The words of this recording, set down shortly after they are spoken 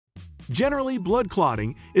Generally, blood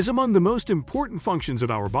clotting is among the most important functions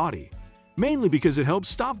of our body, mainly because it helps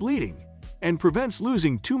stop bleeding and prevents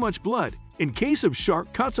losing too much blood in case of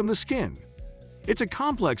sharp cuts on the skin. It's a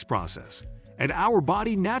complex process, and our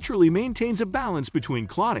body naturally maintains a balance between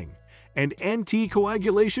clotting and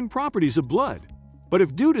anticoagulation properties of blood. But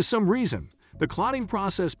if due to some reason the clotting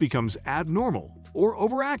process becomes abnormal or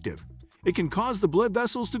overactive, it can cause the blood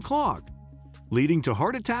vessels to clog, leading to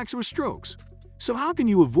heart attacks or strokes. So how can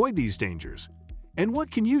you avoid these dangers? And what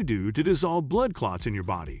can you do to dissolve blood clots in your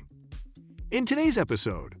body? In today's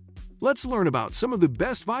episode, let's learn about some of the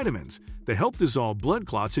best vitamins that help dissolve blood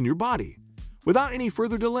clots in your body. Without any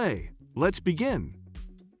further delay, let's begin.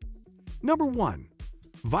 Number 1.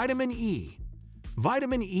 Vitamin E.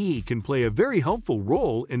 Vitamin E can play a very helpful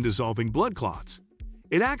role in dissolving blood clots.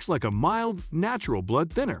 It acts like a mild, natural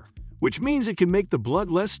blood thinner, which means it can make the blood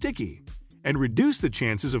less sticky and reduce the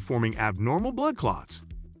chances of forming abnormal blood clots.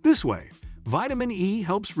 This way, vitamin E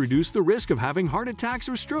helps reduce the risk of having heart attacks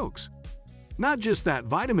or strokes. Not just that,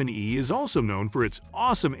 vitamin E is also known for its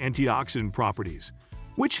awesome antioxidant properties,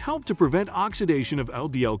 which help to prevent oxidation of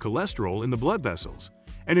LDL cholesterol in the blood vessels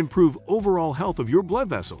and improve overall health of your blood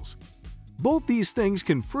vessels. Both these things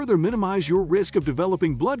can further minimize your risk of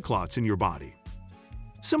developing blood clots in your body.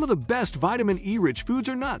 Some of the best vitamin E-rich foods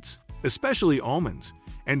are nuts, especially almonds,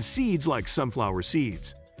 and seeds like sunflower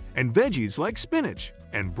seeds, and veggies like spinach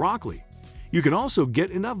and broccoli. You can also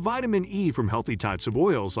get enough vitamin E from healthy types of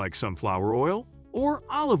oils like sunflower oil or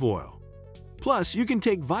olive oil. Plus, you can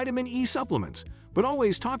take vitamin E supplements, but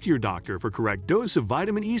always talk to your doctor for correct dose of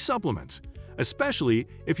vitamin E supplements, especially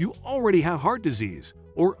if you already have heart disease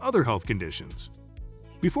or other health conditions.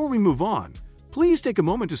 Before we move on, please take a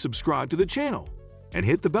moment to subscribe to the channel and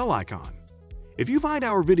hit the bell icon. If you find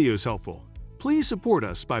our videos helpful, please support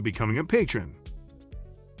us by becoming a patron.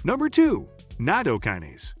 Number 2.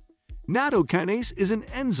 Nattokinase. Nattokinase is an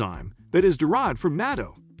enzyme that is derived from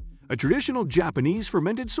natto, a traditional Japanese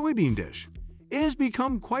fermented soybean dish. It has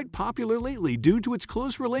become quite popular lately due to its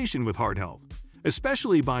close relation with heart health,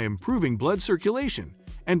 especially by improving blood circulation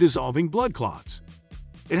and dissolving blood clots.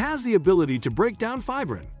 It has the ability to break down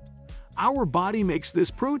fibrin. Our body makes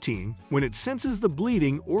this protein when it senses the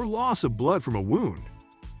bleeding or loss of blood from a wound.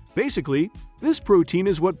 Basically, this protein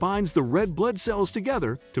is what binds the red blood cells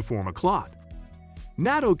together to form a clot.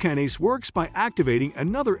 Nattokinase works by activating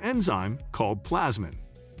another enzyme called plasmin.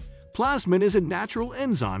 Plasmin is a natural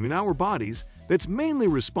enzyme in our bodies that's mainly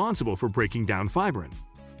responsible for breaking down fibrin.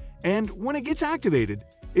 And when it gets activated,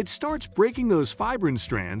 it starts breaking those fibrin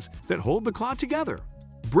strands that hold the clot together,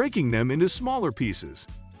 breaking them into smaller pieces.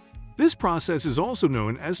 This process is also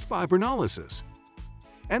known as fibrinolysis.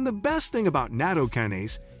 And the best thing about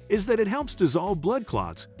nattokinase is that it helps dissolve blood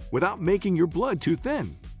clots without making your blood too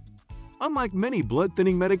thin. Unlike many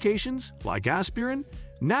blood-thinning medications, like aspirin,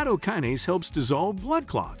 nattokinase helps dissolve blood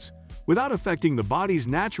clots without affecting the body's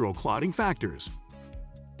natural clotting factors.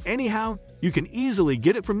 Anyhow, you can easily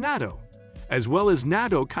get it from natto, as well as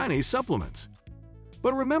nattokinase supplements.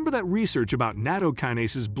 But remember that research about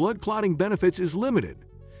nattokinase's blood clotting benefits is limited,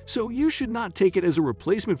 so you should not take it as a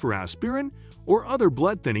replacement for aspirin or other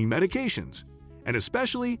blood-thinning medications. And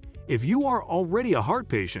especially if you are already a heart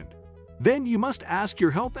patient, then you must ask your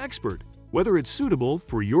health expert whether it's suitable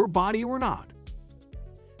for your body or not.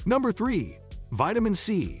 Number 3. Vitamin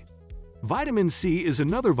C. Vitamin C is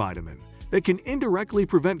another vitamin that can indirectly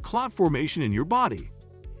prevent clot formation in your body.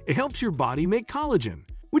 It helps your body make collagen,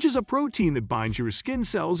 which is a protein that binds your skin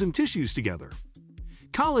cells and tissues together.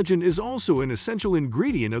 Collagen is also an essential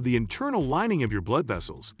ingredient of the internal lining of your blood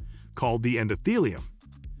vessels, called the endothelium.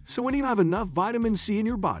 So when you have enough vitamin C in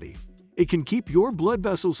your body, it can keep your blood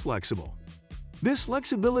vessels flexible. This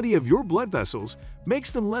flexibility of your blood vessels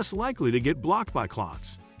makes them less likely to get blocked by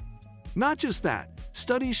clots. Not just that,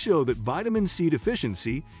 studies show that vitamin C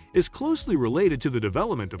deficiency is closely related to the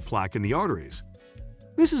development of plaque in the arteries.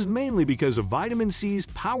 This is mainly because of vitamin C's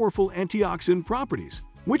powerful antioxidant properties,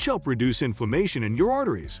 which help reduce inflammation in your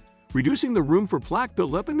arteries, reducing the room for plaque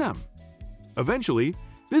buildup in them. Eventually,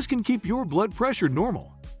 this can keep your blood pressure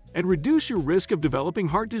normal and reduce your risk of developing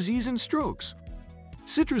heart disease and strokes.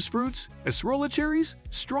 Citrus fruits, acerola cherries,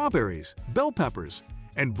 strawberries, bell peppers,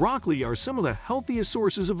 and broccoli are some of the healthiest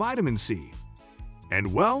sources of vitamin C.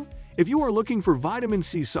 And well, if you are looking for vitamin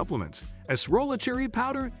C supplements, acerola cherry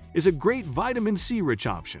powder is a great vitamin C-rich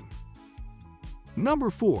option. Number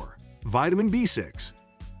 4. Vitamin B6.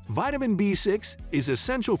 Vitamin B6 is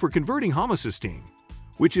essential for converting homocysteine,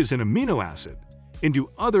 which is an amino acid, into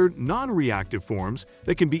other non-reactive forms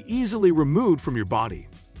that can be easily removed from your body.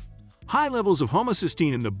 High levels of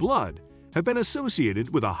homocysteine in the blood have been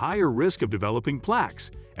associated with a higher risk of developing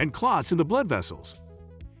plaques and clots in the blood vessels.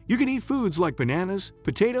 You can eat foods like bananas,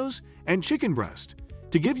 potatoes, and chicken breast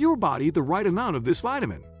to give your body the right amount of this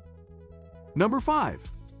vitamin. Number 5.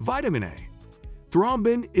 Vitamin A.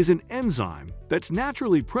 Thrombin is an enzyme that's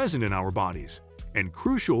naturally present in our bodies and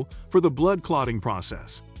crucial for the blood clotting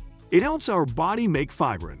process. It helps our body make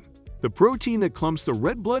fibrin, the protein that clumps the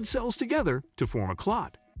red blood cells together to form a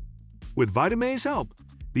clot. With vitamin A's help,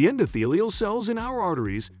 the endothelial cells in our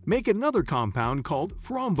arteries make another compound called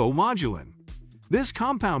thrombomodulin. This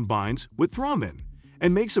compound binds with thrombin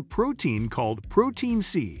and makes a protein called protein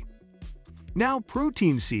C. Now,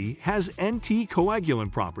 protein C has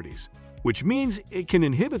anticoagulant properties, which means it can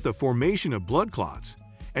inhibit the formation of blood clots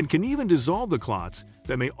and can even dissolve the clots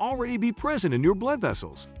that may already be present in your blood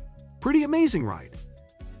vessels. Pretty amazing, right?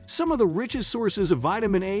 Some of the richest sources of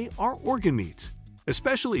vitamin A are organ meats,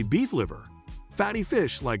 especially beef liver, fatty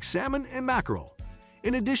fish like salmon and mackerel,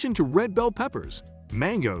 in addition to red bell peppers,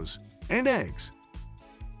 mangoes, and eggs.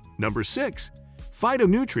 Number 6.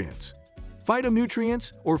 Phytonutrients.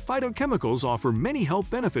 Phytonutrients or phytochemicals offer many health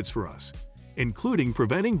benefits for us, including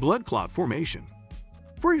preventing blood clot formation.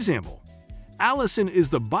 For example, allicin is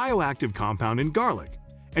the bioactive compound in garlic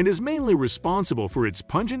and is mainly responsible for its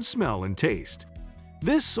pungent smell and taste.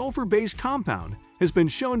 This sulfur-based compound has been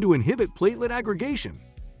shown to inhibit platelet aggregation,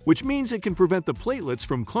 which means it can prevent the platelets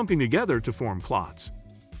from clumping together to form clots.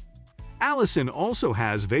 Allicin also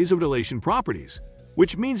has vasodilation properties,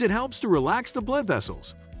 which means it helps to relax the blood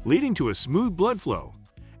vessels, leading to a smooth blood flow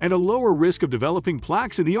and a lower risk of developing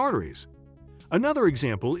plaques in the arteries. Another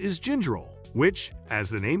example is gingerol, which, as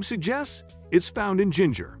the name suggests, is found in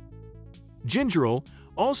ginger. Gingerol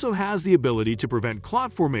also has the ability to prevent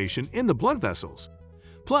clot formation in the blood vessels.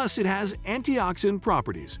 Plus, it has antioxidant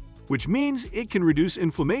properties, which means it can reduce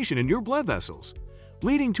inflammation in your blood vessels,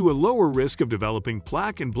 leading to a lower risk of developing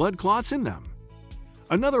plaque and blood clots in them.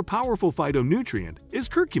 Another powerful phytonutrient is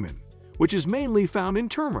curcumin, which is mainly found in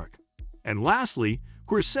turmeric. And lastly,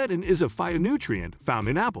 quercetin is a phytonutrient found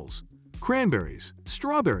in apples, cranberries,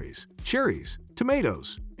 strawberries, cherries,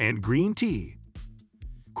 tomatoes, and green tea.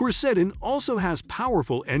 Quercetin also has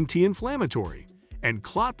powerful anti-inflammatory and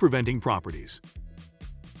clot-preventing properties.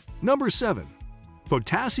 Number 7.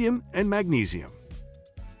 Potassium and magnesium.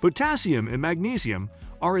 Potassium and magnesium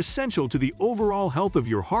are essential to the overall health of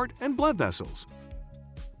your heart and blood vessels.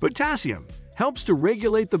 Potassium helps to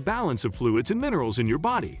regulate the balance of fluids and minerals in your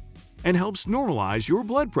body and helps normalize your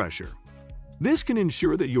blood pressure. This can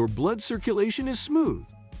ensure that your blood circulation is smooth,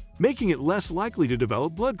 making it less likely to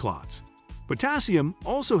develop blood clots. Potassium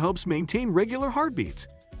also helps maintain regular heartbeats,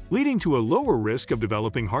 leading to a lower risk of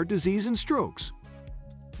developing heart disease and strokes.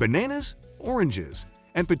 Bananas, oranges,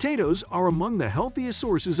 and potatoes are among the healthiest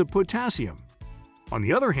sources of potassium. On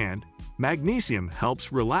the other hand, magnesium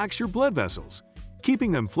helps relax your blood vessels,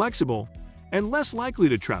 keeping them flexible and less likely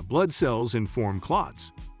to trap blood cells and form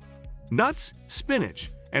clots. Nuts,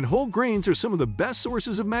 spinach, and whole grains are some of the best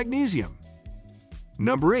sources of magnesium.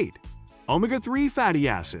 Number 8. Omega-3 fatty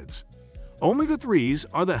acids. Omega-3s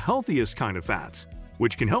are the healthiest kind of fats,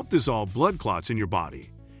 which can help dissolve blood clots in your body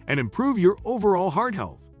and improve your overall heart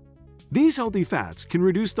health. These healthy fats can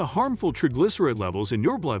reduce the harmful triglyceride levels in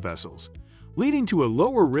your blood vessels, leading to a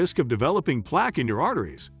lower risk of developing plaque in your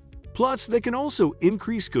arteries. Plus, they can also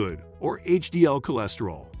increase good or HDL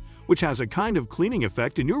cholesterol, which has a kind of cleaning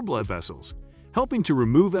effect in your blood vessels, helping to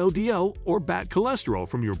remove LDL or bad cholesterol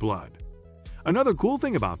from your blood. Another cool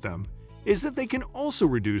thing about them is that they can also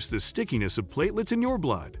reduce the stickiness of platelets in your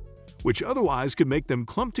blood, which otherwise could make them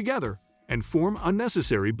clump together and form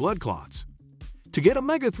unnecessary blood clots. To get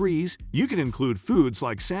omega-3s, you can include foods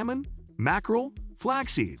like salmon, mackerel,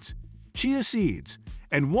 flax seeds, chia seeds,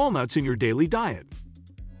 and walnuts in your daily diet.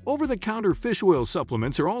 Over-the-counter fish oil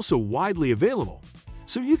supplements are also widely available,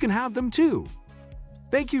 so you can have them too.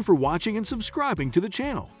 Thank you for watching and subscribing to the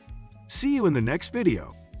channel. See you in the next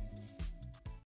video.